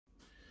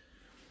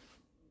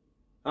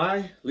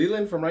Hi,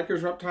 Leland from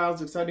Rikers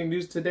Reptiles. Exciting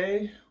news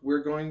today.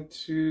 We're going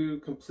to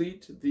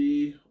complete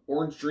the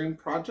Orange Dream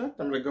project.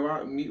 I'm going to go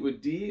out and meet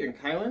with Dee and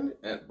Kylan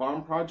at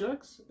Bomb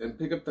Projects and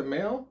pick up the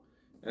mail.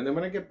 And then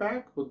when I get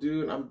back, we'll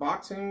do an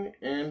unboxing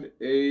and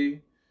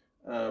a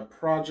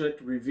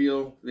project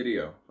reveal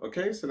video.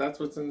 Okay, so that's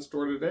what's in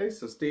store today.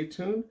 So stay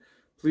tuned.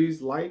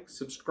 Please like,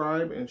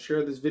 subscribe, and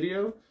share this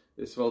video.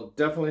 This will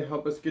definitely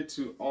help us get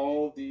to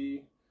all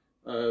the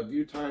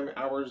view time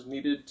hours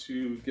needed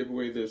to give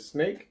away this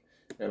snake.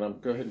 And I'll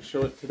go ahead and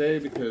show it today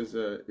because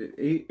it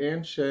ate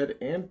and shed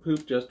and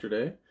pooped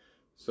yesterday.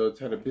 So it's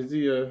had a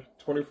busy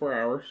 24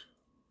 hours.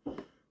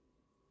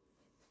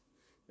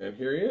 And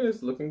here he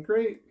is, looking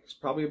great. He's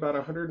probably about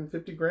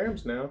 150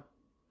 grams now.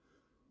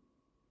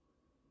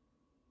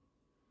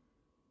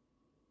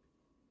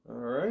 All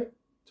right,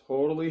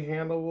 totally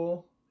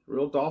handleable,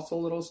 real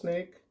docile little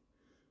snake.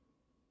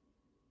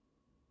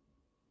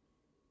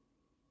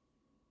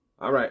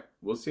 All right,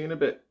 we'll see you in a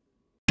bit.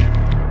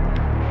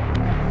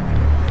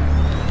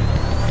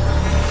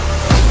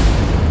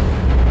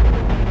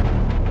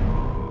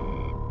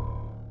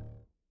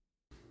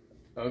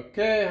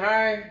 Okay,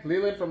 hi,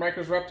 Leland from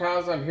Rikers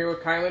Reptiles. I'm here with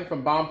Kylan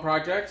from Bomb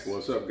Projects.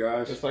 What's up,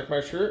 guys? Just like my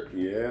shirt?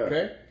 Yeah.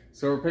 Okay,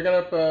 so we're picking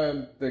up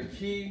the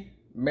key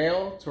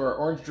mail to our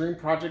Orange Dream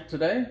project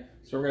today.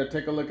 So we're going to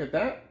take a look at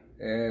that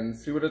and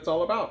see what it's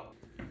all about.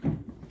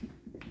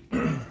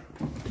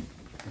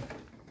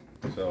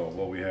 So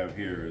what we have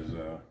here is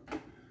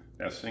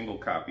that single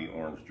copy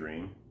Orange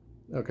Dream.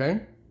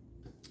 Okay.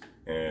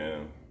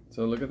 And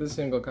so look at the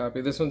single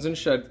copy. This one's in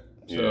shed,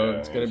 so yeah,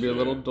 it's going to be a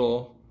little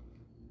dull.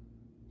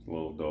 A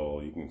little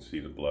dull. You can see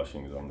the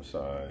blushings on the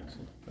sides.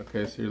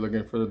 Okay, so you're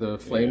looking for the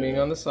flaming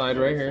on the side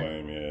right here.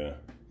 Flame, yeah.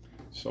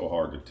 So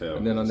hard to tell.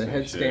 And then on the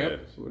head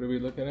stamp, what are we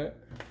looking at?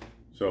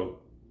 So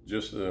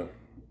just the...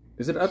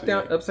 Is it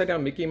upside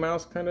down Mickey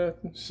Mouse kind of?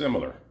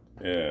 Similar,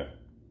 yeah.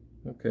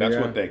 Okay. That's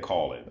what they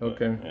call it.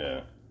 But, okay.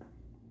 Yeah.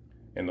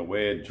 And the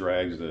way it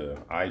drags the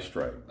eye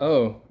stripe.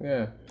 Oh,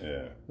 yeah.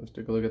 Yeah. Let's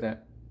take a look at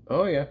that.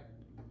 Oh, yeah.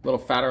 A little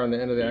fatter on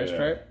the end of the eye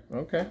stripe.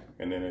 Okay.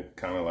 And then it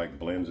kind of like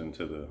blends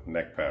into the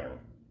neck pattern.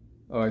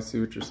 Oh, I see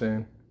what you're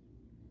saying.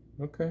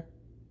 Okay.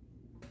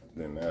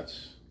 Then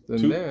that's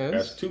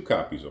that's two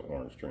copies of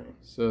Orange Dream.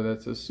 So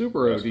that's a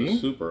super OD. That's the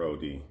super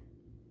OD.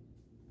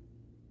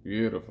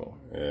 Beautiful.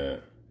 Yeah.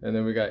 And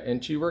then we got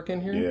inchy work in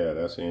here. Yeah,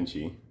 that's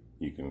inchy.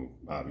 You can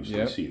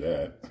obviously see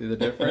that. See the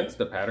difference,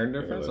 the pattern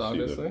difference, yeah,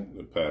 obviously. See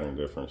the pattern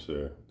difference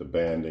there. The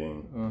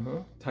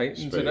banding.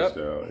 Tightens it up.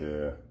 Out,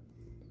 yeah.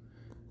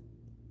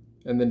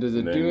 And then does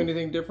it do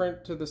anything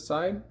different to the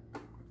side?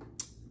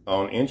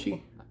 On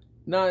inchy?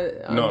 No,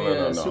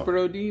 no. Super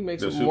OD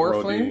makes it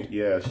more flame.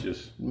 Yeah, it's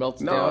just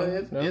melts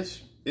down.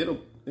 It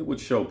would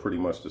show pretty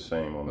much the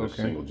same on this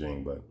single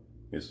gene, but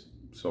it's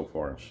so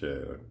far in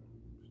shed,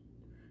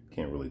 I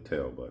can't really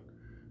tell. But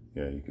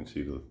yeah, you can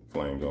see the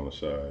flames on the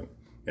side,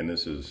 and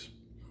this is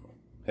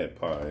head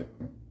pied.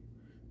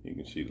 You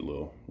can see the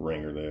little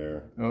ringer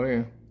there. Oh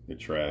yeah, it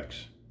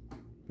tracks.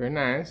 Very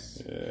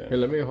nice. Yeah. Here,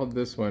 let me hold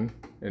this one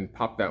and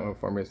pop that one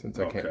for me since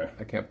I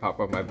can't pop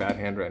up my bad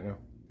hand right now.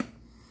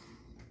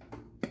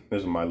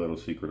 This is my little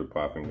secret of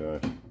popping,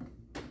 guys.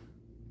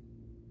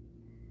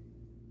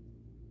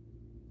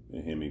 The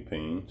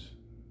hemipenes.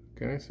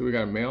 Okay, so we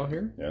got a male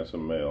here. Yeah, it's a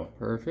male.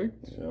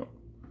 Perfect. Yeah.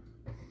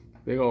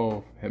 Big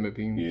old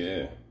hemipenes.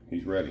 Yeah,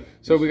 he's ready.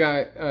 So we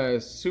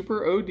got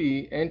super OD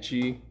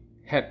inchy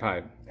head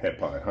pied. Head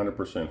pied,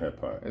 100% head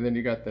pied. And then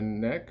you got the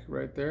neck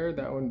right there.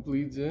 That one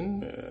bleeds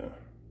in. Yeah.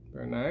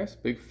 Very nice.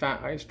 Big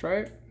fat eye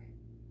stripe.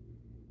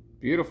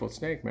 Beautiful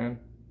snake, man.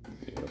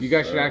 Yes, you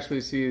guys should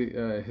actually see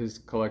his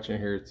collection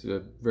here. It's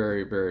a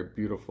very, very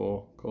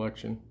beautiful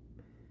collection.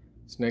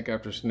 Snake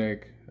after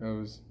snake. I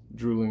was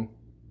drooling.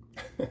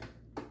 Do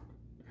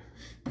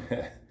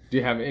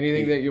you have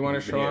anything that you want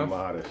to show off?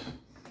 Modest.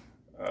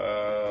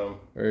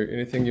 Or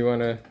anything you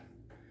want to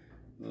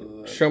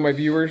show my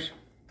viewers?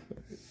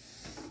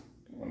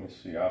 Let me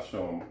see. I'll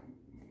show them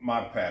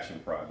my passion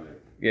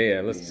project.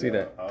 Yeah, let's see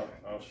that.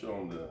 I'll show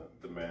them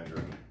the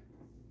mandarin.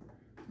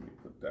 Let me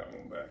put that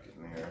one back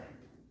in there.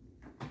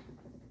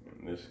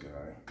 And this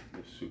guy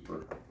is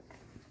super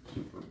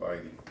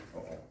bitey.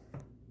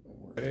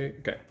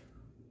 Okay.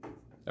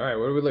 All right,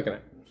 what are we looking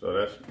at? So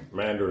that's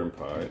mandarin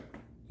pie.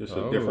 Just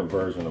a different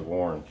version of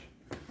orange.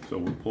 So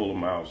we'll pull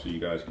them out so you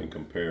guys can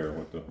compare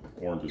what the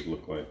oranges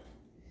look like.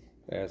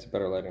 Yeah, it's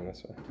better lighting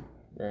this way.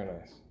 Very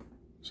nice.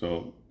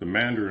 So the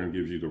mandarin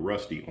gives you the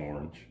rusty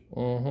orange.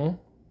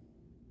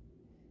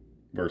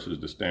 Versus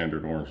the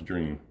standard Orange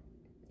Dream.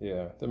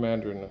 Yeah, the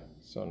mandarin is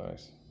so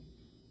nice.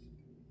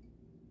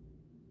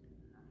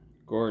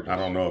 Gorgeous. I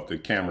don't know if the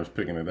camera's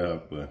picking it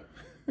up, but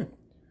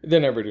they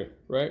never do,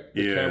 right?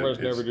 The cameras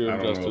never do it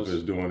justice. I don't know if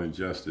it's doing it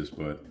justice,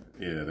 but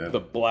yeah, the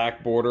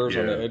black borders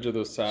on the edge of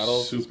those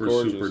saddles.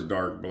 Super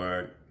dark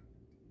black.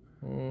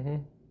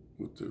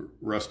 With the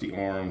rusty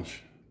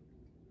orange.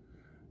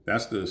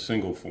 That's the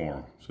single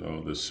form.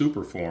 So the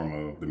super form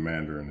of the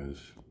mandarin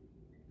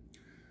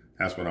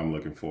that's what I'm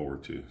looking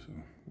forward to. So.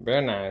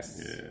 Very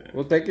nice. Yeah.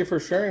 Well, thank you for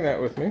sharing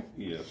that with me.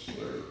 Yes,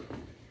 sir.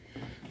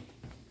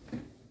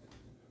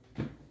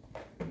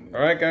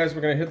 Alright guys, we're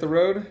going to hit the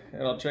road,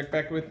 and I'll check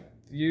back with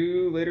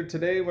you later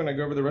today when I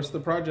go over the rest of the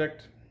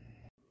project.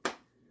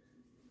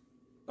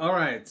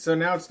 Alright, so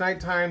now it's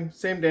nighttime,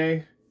 same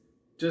day.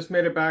 Just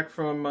made it back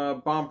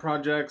from Bomb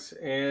Projects,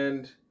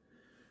 and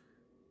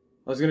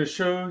I was going to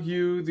show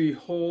you the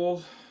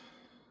whole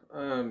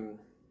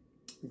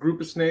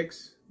group of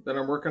snakes that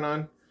I'm working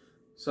on.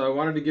 So I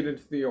wanted to get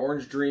into the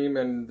Orange Dream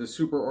and the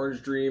Super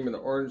Orange Dream, and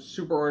the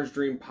Super Orange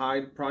Dream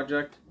Pied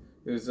project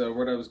is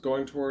what I was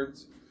going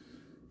towards.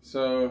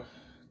 So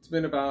it's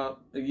been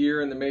about a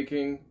year in the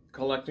making,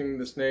 collecting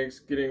the snakes,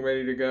 getting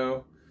ready to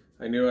go.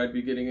 I knew I'd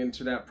be getting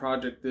into that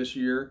project this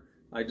year.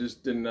 I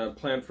just didn't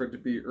plan for it to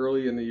be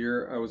early in the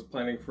year. I was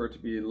planning for it to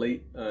be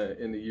late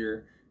in the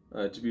year,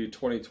 to be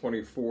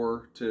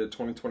 2024 to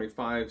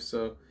 2025.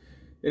 So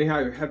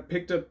anyhow, I have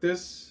picked up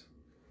this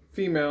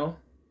female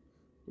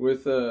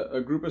with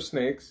a group of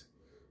snakes.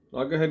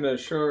 I'll go ahead and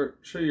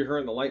show you her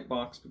in the light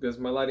box because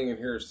my lighting in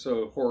here is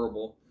so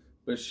horrible.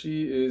 But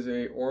she is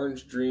a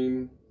Orange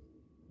Dream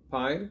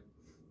Pied.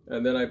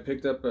 And then I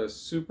picked up a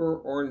Super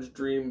Orange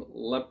Dream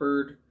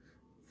Leopard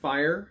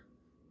Fire.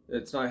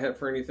 It's not het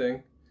for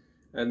anything.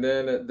 And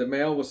then the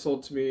male was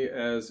sold to me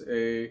as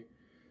a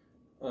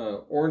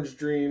Orange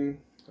Dream,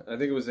 I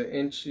think it was an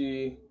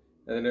Inchy,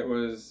 and then it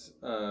was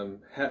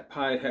het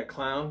pied, het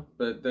clown.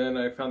 But then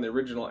I found the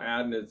original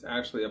ad, and it's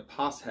actually a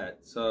pos het.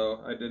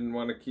 So I didn't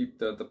want to keep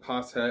the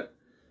pos het.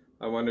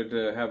 I wanted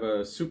to have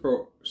a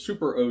super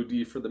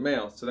OD for the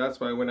male. So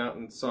that's why I went out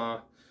and saw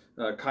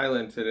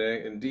Kylan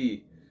today and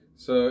Dee.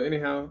 So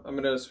anyhow, I'm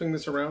going to swing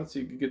this around so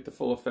you can get the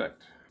full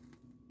effect.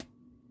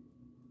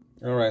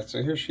 Alright,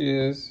 so here she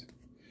is.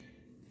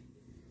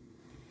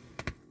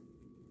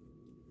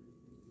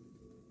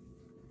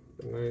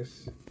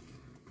 Nice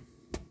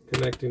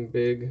connecting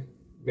big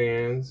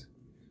bands.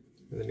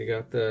 And then you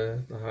got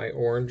the high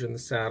orange and the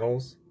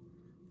saddles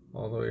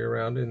all the way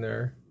around in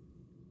there.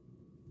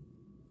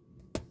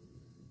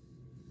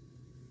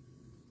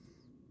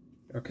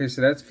 Okay,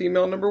 so that's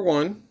female number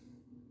 1.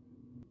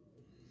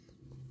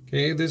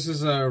 Okay, this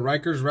is a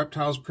Riker's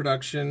Reptiles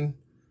production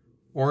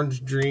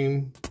Orange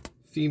Dream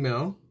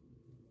female.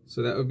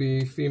 So that would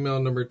be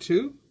female number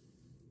 2.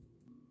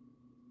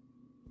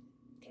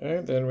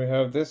 Okay, then we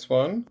have this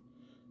one,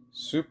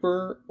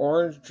 Super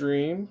Orange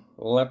Dream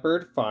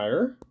Leopard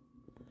Fire.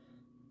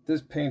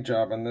 This paint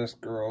job on this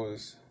girl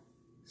is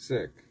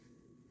sick.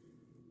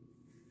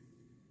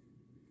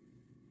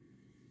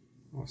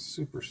 Oh,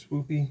 super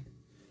swoopy.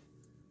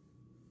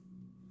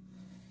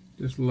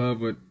 Just love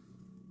what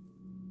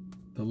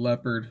the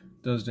leopard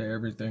does to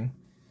everything.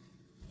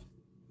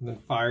 And then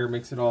fire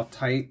makes it all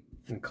tight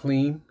and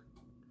clean.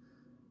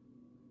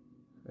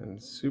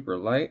 And super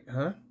light,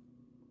 huh?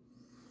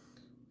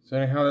 So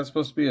anyhow, that's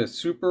supposed to be a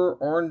Super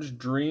Orange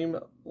Dream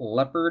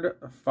Leopard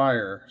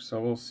Fire.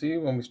 So we'll see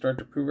when we start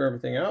to prove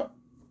everything out,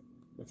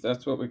 if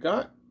that's what we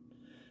got.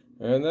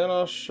 And then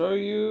I'll show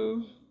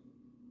you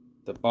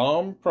the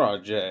Bomb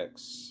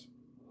Projects.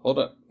 Hold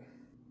up.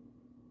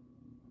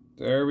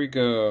 There we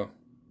go.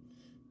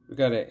 We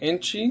got an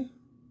Inchy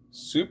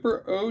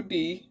Super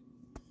OD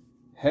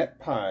het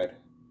pied.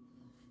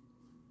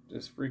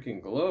 Just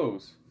freaking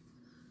glows.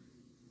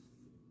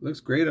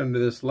 Looks great under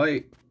this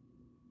light.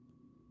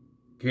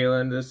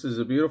 Kylan, this is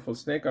a beautiful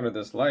snake under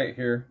this light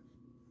here.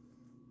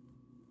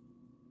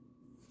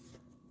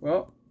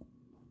 Well,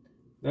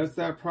 that's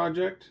that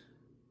project.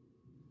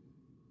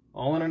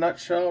 All in a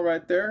nutshell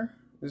right there.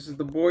 This is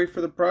the boy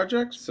for the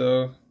project,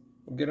 so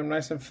we'll get him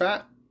nice and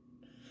fat.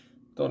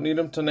 Don't need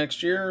him till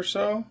next year or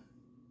so.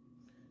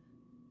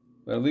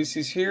 But at least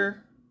he's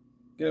here.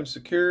 Get him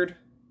secured.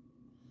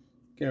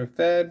 Get him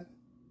fed.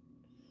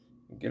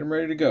 And get him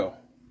ready to go.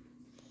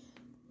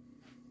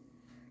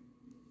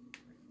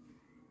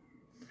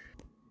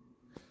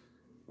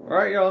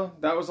 Alright y'all,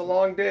 that was a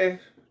long day.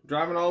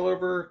 Driving all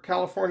over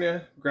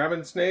California,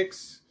 grabbing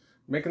snakes,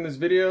 making this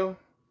video,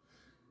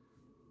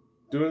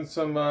 doing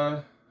some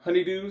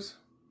honeydews.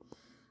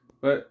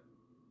 But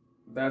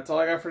that's all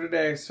I got for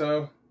today,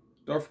 so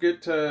don't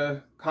forget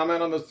to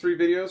comment on those 3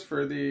 videos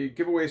for the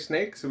giveaway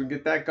snake so we can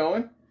get that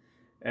going.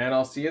 And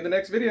I'll see you in the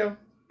next video.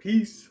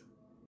 Peace.